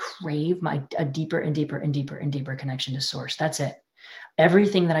 I crave a deeper and deeper and deeper and deeper connection to source. That's it.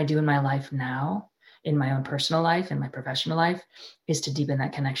 Everything that I do in my life now, in my own personal life and my professional life, is to deepen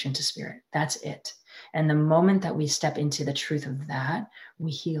that connection to spirit. That's it. And the moment that we step into the truth of that,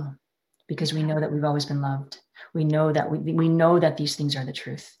 we heal, because we know that we've always been loved. We know that we know that these things are the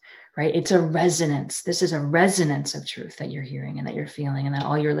truth, right? It's a resonance. This is a resonance of truth that you're hearing and that you're feeling and that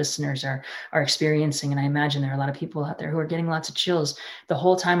all your listeners are experiencing. And I imagine there are a lot of people out there who are getting lots of chills. The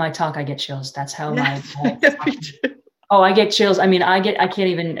whole time I talk, I get chills. That's how Yes. Oh, I get chills. I mean, I can't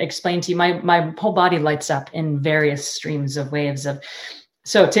even explain to you. My whole body lights up in various streams of waves of.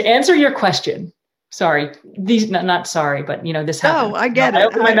 So to answer your question, sorry, not sorry, but this happens. No, I get it. I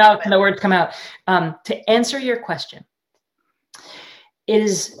open my mouth and the words come out. To answer your question, it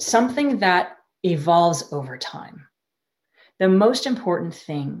is something that evolves over time. The most important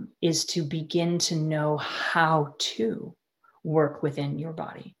thing is to begin to know how to work within your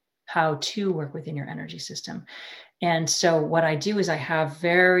body, how to work within your energy system. And so what I do is I have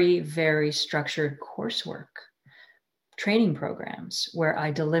very, very structured coursework, training programs where I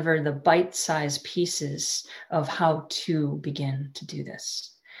deliver the bite-sized pieces of how to begin to do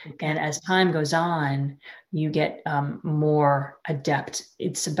this. Okay. And as time goes on, you get more adept.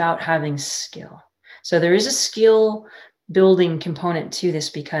 It's about having skill. So there is a skill building component to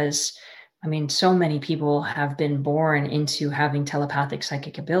this because so many people have been born into having telepathic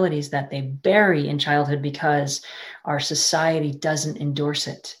psychic abilities that they bury in childhood because our society doesn't endorse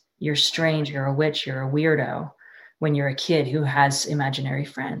it. You're strange, you're a witch, you're a weirdo when you're a kid who has imaginary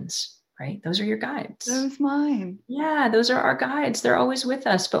friends, right? Those are your guides. Those mine. Yeah, those are our guides. They're always with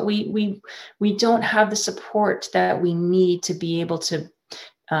us, but we don't have the support that we need to be able to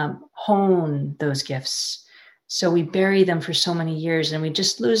hone those gifts. So we bury them for so many years and we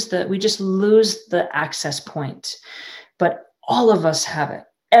just lose the access point. But all of us have it.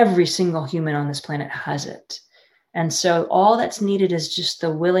 Every single human on this planet has it. And so all that's needed is just the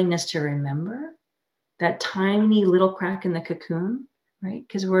willingness to remember that tiny little crack in the cocoon, right?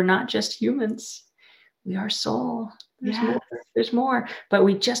 Because we're not just humans. We are soul. There's more. But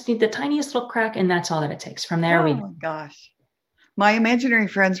we just need the tiniest little crack and that's all that it takes. From there, my gosh. My imaginary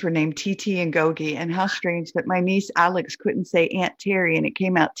friends were named TT and Gogi, and how strange that my niece Alex couldn't say Aunt Terry and it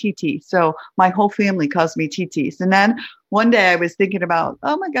came out TT. So my whole family calls me TTs. And then one day I was thinking about,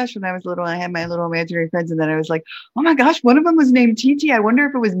 oh my gosh, when I was little, I had my little imaginary friends. And then I was like, oh my gosh, one of them was named TT. I wonder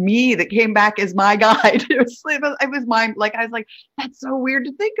if it was me that came back as my guide. It was mine. Like, I was like, that's so weird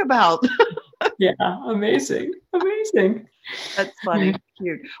to think about. Yeah. Amazing. That's funny.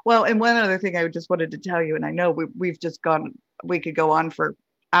 Cute. Well, and one other thing I just wanted to tell you, and I know we could go on for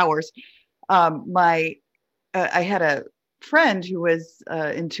hours. I had a friend who was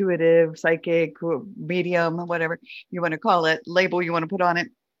intuitive, psychic, medium, whatever you want to call it, label you want to put on it.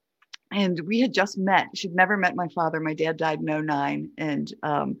 And we had just met. She'd never met my father. My dad died in 2009. And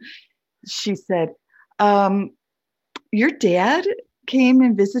she said, your dad came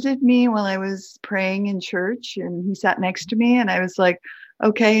and visited me while I was praying in church, and he sat next to me, and I was like,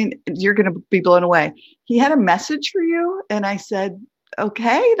 okay, you're going to be blown away. He had a message for you. And I said,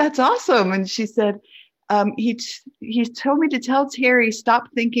 okay, that's awesome. And she said, he told me to tell Terry, stop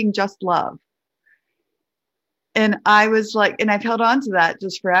thinking, just love. And I was like, and I've held on to that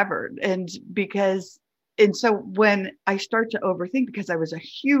just forever. And so when I start to overthink, because I was a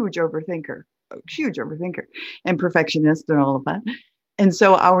huge overthinker and perfectionist and all of that. And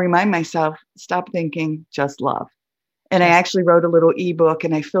so I'll remind myself, stop thinking, just love. And I actually wrote a little ebook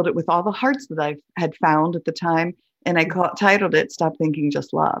and I filled it with all the hearts that I had found at the time. And I titled it, Stop Thinking,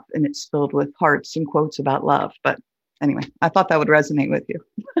 Just Love. And it's filled with hearts and quotes about love. But anyway, I thought that would resonate with you.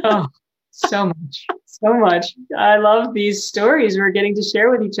 Oh, so much. So much. I love these stories we're getting to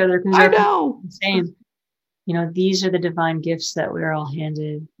share with each other. I know. Insane. These are the divine gifts that we're all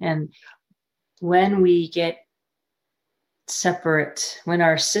handed. And when we get separate, when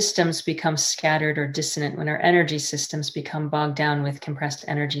our systems become scattered or dissonant, when our energy systems become bogged down with compressed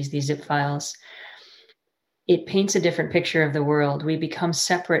energies, these zip files, it paints a different picture of the world. We become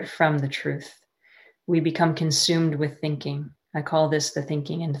separate from the truth. We become consumed with thinking. I call this the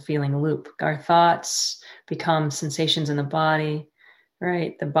thinking and the feeling loop. Our thoughts become sensations in the body,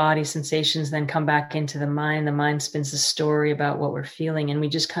 right? The body sensations then come back into the mind. The mind spins the story about what we're feeling. And we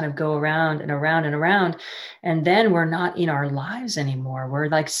just kind of go around and around and around. And then we're not in our lives anymore. We're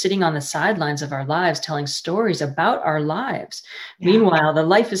like sitting on the sidelines of our lives, telling stories about our lives. Yeah. Meanwhile, the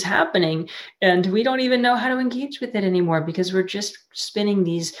life is happening and we don't even know how to engage with it anymore because we're just spinning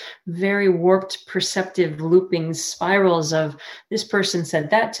these very warped, perceptive looping spirals of this person said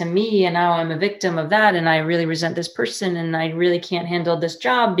that to me and now I'm a victim of that. And I really resent this person and I really can't handle fulfilled this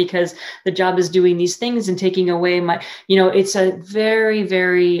job because the job is doing these things and taking away my, it's a very,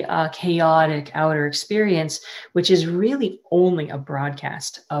 very chaotic outer experience, which is really only a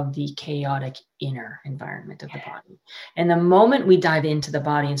broadcast of the chaotic inner environment of the body. And the moment we dive into the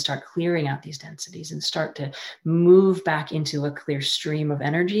body and start clearing out these densities and start to move back into a clear stream of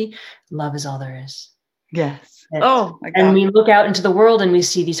energy, love is all there is. Yes. Oh my God. And we look out into the world and we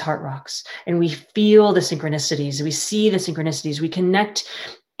see these heart rocks and we feel the synchronicities. We see the synchronicities. We connect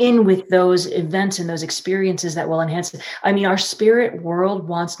in with those events and those experiences that will enhance it. I mean, our spirit world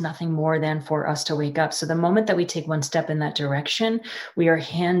wants nothing more than for us to wake up. So the moment that we take one step in that direction, we are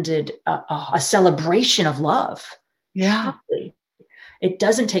handed a celebration of love. Yeah. It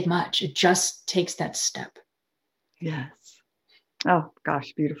doesn't take much. It just takes that step. Yes. Oh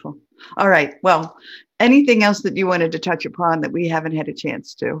gosh, beautiful. All right. Well, anything else that you wanted to touch upon that we haven't had a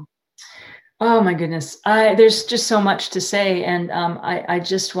chance to? Oh my goodness. There's just so much to say. And I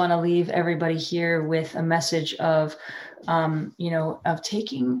just want to leave everybody here with a message of, of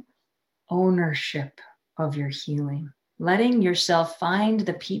taking ownership of your healing, letting yourself find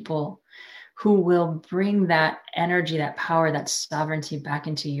the people who will bring that energy, that power, that sovereignty back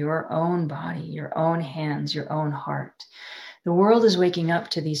into your own body, your own hands, your own heart. The world is waking up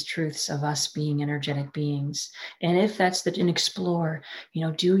to these truths of us being energetic beings. And if that's and explore,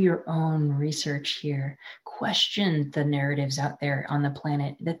 do your own research here. Question the narratives out there on the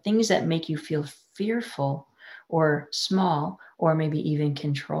planet, the things that make you feel fearful or small, or maybe even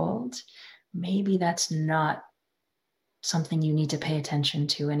controlled. Maybe that's not something you need to pay attention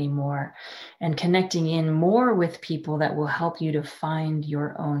to anymore, and connecting in more with people that will help you to find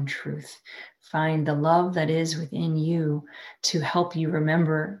your own truth, find the love that is within you to help you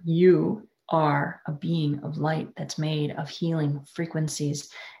remember you are a being of light that's made of healing frequencies.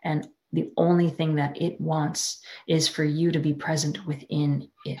 And the only thing that it wants is for you to be present within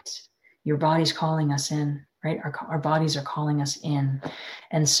it. Your body's calling us in, right? Our bodies are calling us in.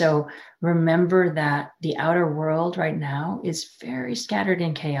 And so remember that the outer world right now is very scattered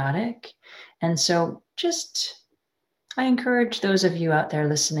and chaotic. And so I encourage those of you out there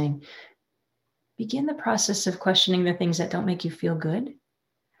listening, begin the process of questioning the things that don't make you feel good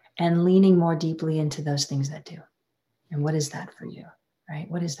and leaning more deeply into those things that do. And what is that for you, right?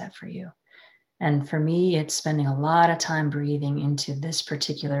 What is that for you? And for me, it's spending a lot of time breathing into this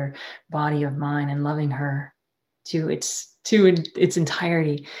particular body of mine and loving her to its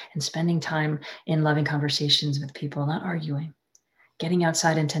entirety, and spending time in loving conversations with people, not arguing, getting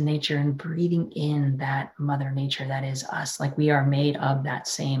outside into nature and breathing in that mother nature that is us, like we are made of that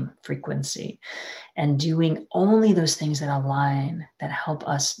same frequency, and doing only those things that align, that help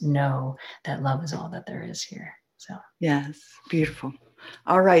us know that love is all that there is here. So yes, beautiful.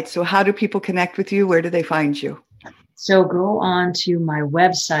 All right. So how do people connect with you? Where do they find you? So go on to my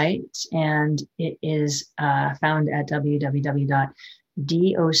website, and it is found at www.doctor,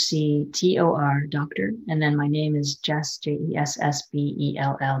 doctor, and then my name is Jess, JessBell.com.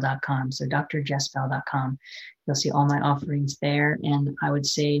 So drjessbell.com. You'll see all my offerings there. And I would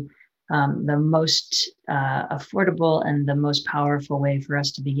say the most affordable and the most powerful way for us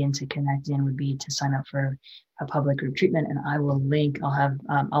to begin to connect in would be to sign up for a public group treatment. And I'll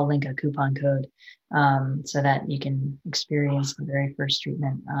link a coupon code so that you can experience the very first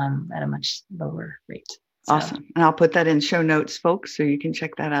treatment at a much lower rate. So. Awesome. And I'll put that in show notes, folks, so you can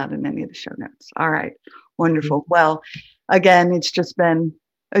check that out in any of the show notes. All right. Wonderful. Mm-hmm. Well, again, it's just been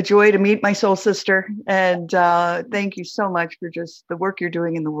a joy to meet my soul sister. And thank you so much for just the work you're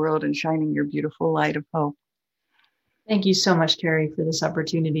doing in the world and shining your beautiful light of hope. Thank you so much, Terry, for this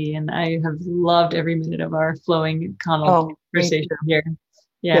opportunity. And I have loved every minute of our flowing conversation here.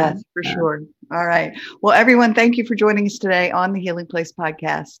 Yeah, yes, for sure. All right. Well, everyone, thank you for joining us today on the Healing Place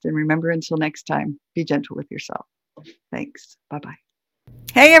podcast. And remember, until next time, be gentle with yourself. Thanks. Bye-bye.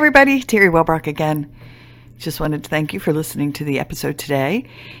 Hey, everybody. Terry Wellbrock again. Just wanted to thank you for listening to the episode today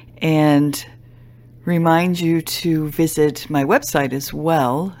and remind you to visit my website as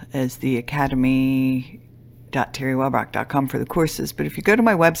well as the academy.terrywellbrock.com for the courses. But if you go to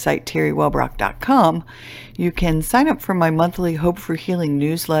my website, terrywellbrock.com, you can sign up for my monthly Hope for Healing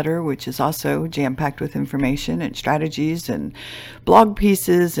newsletter, which is also jam-packed with information and strategies and blog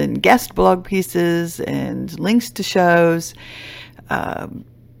pieces and guest blog pieces and links to shows.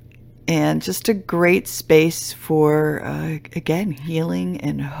 And just a great space for, again, healing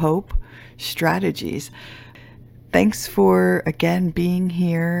and hope strategies. Thanks for, again, being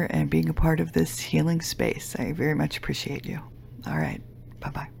here and being a part of this healing space. I very much appreciate you. All right.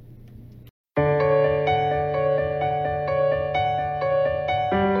 Bye-bye.